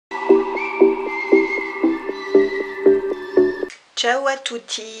Ciao à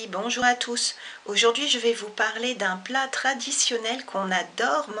tutti, bonjour à tous. Aujourd'hui je vais vous parler d'un plat traditionnel qu'on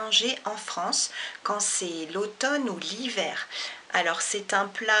adore manger en France quand c'est l'automne ou l'hiver. Alors c'est un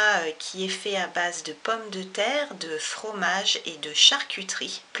plat qui est fait à base de pommes de terre, de fromage et de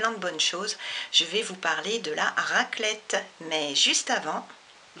charcuterie, plein de bonnes choses. Je vais vous parler de la raclette, mais juste avant...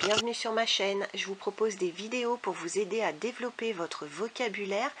 Bienvenue sur ma chaîne, je vous propose des vidéos pour vous aider à développer votre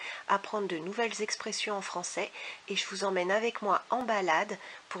vocabulaire, apprendre de nouvelles expressions en français et je vous emmène avec moi en balade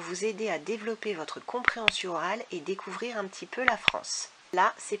pour vous aider à développer votre compréhension orale et découvrir un petit peu la France.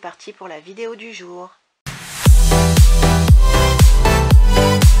 Là, c'est parti pour la vidéo du jour.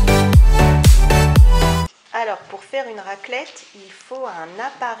 Alors, pour faire une raclette, il faut un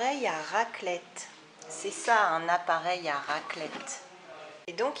appareil à raclette. C'est ça, un appareil à raclette.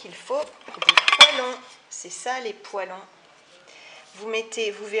 Et donc il faut des poêlons, c'est ça les poêlons. Vous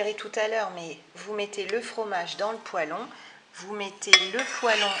verrez tout à l'heure, mais vous mettez le fromage dans le poêlon, vous mettez le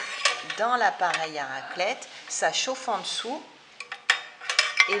poêlon dans l'appareil à raclette, ça chauffe en dessous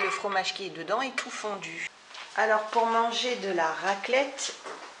et le fromage qui est dedans est tout fondu. Alors pour manger de la raclette,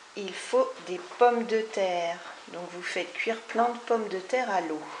 il faut des pommes de terre. Donc vous faites cuire plein de pommes de terre à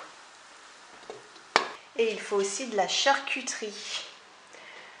l'eau. Et il faut aussi de la charcuterie.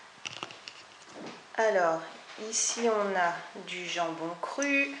 Alors, ici on a du jambon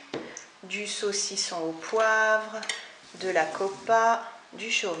cru, du saucisson au poivre, de la coppa, du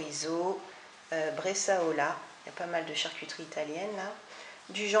chorizo, bresaola, il y a pas mal de charcuterie italienne là,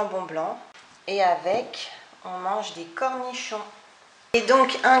 du jambon blanc et avec, on mange des cornichons. Et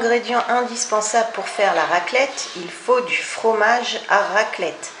donc, ingrédient indispensable pour faire la raclette, il faut du fromage à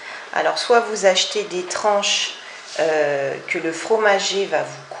raclette. Alors, soit vous achetez des tranches que le fromager va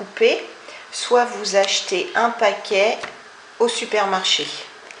vous couper, soit vous achetez un paquet au supermarché.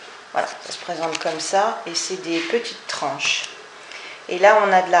 Voilà, ça se présente comme ça et c'est des petites tranches. Et là,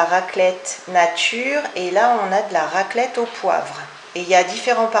 on a de la raclette nature et là, on a de la raclette au poivre. Et il y a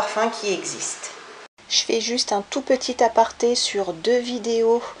différents parfums qui existent. Je fais juste un tout petit aparté sur deux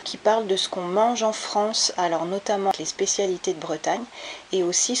vidéos qui parlent de ce qu'on mange en France, alors notamment les spécialités de Bretagne et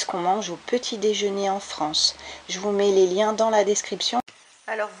aussi ce qu'on mange au petit déjeuner en France. Je vous mets les liens dans la description.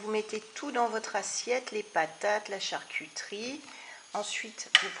 Alors vous mettez tout dans votre assiette, les patates, la charcuterie. Ensuite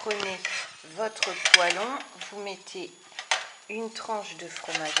vous prenez votre poêlon, vous mettez une tranche de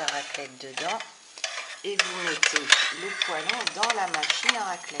fromage à raclette dedans et vous mettez le poêlon dans la machine à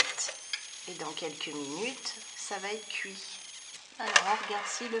raclette. Et dans quelques minutes, ça va être cuit. Alors on regarde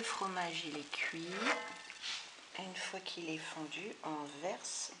si le fromage il est cuit. Et une fois qu'il est fondu, on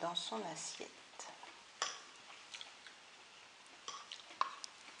verse dans son assiette.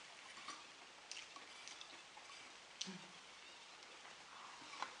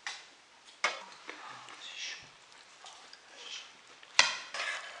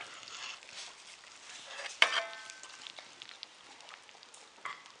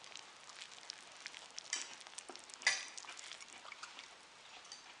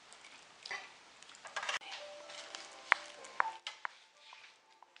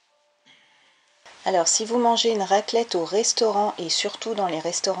 Alors si vous mangez une raclette au restaurant et surtout dans les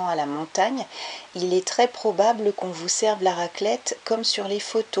restaurants à la montagne, il est très probable qu'on vous serve la raclette comme sur les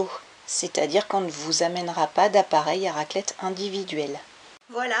photos, c'est-à-dire qu'on ne vous amènera pas d'appareil à raclette individuel.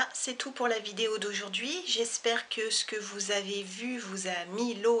 Voilà, c'est tout pour la vidéo d'aujourd'hui. J'espère que ce que vous avez vu vous a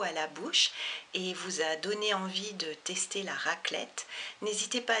mis l'eau à la bouche et vous a donné envie de tester la raclette.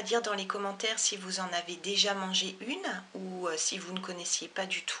 N'hésitez pas à dire dans les commentaires si vous en avez déjà mangé une ou si vous ne connaissiez pas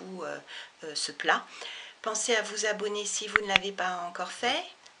du tout ce plat. Pensez à vous abonner si vous ne l'avez pas encore fait,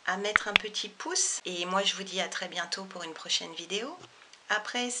 à mettre un petit pouce et moi je vous dis à très bientôt pour une prochaine vidéo. A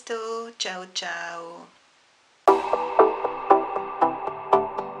presto, ciao ciao.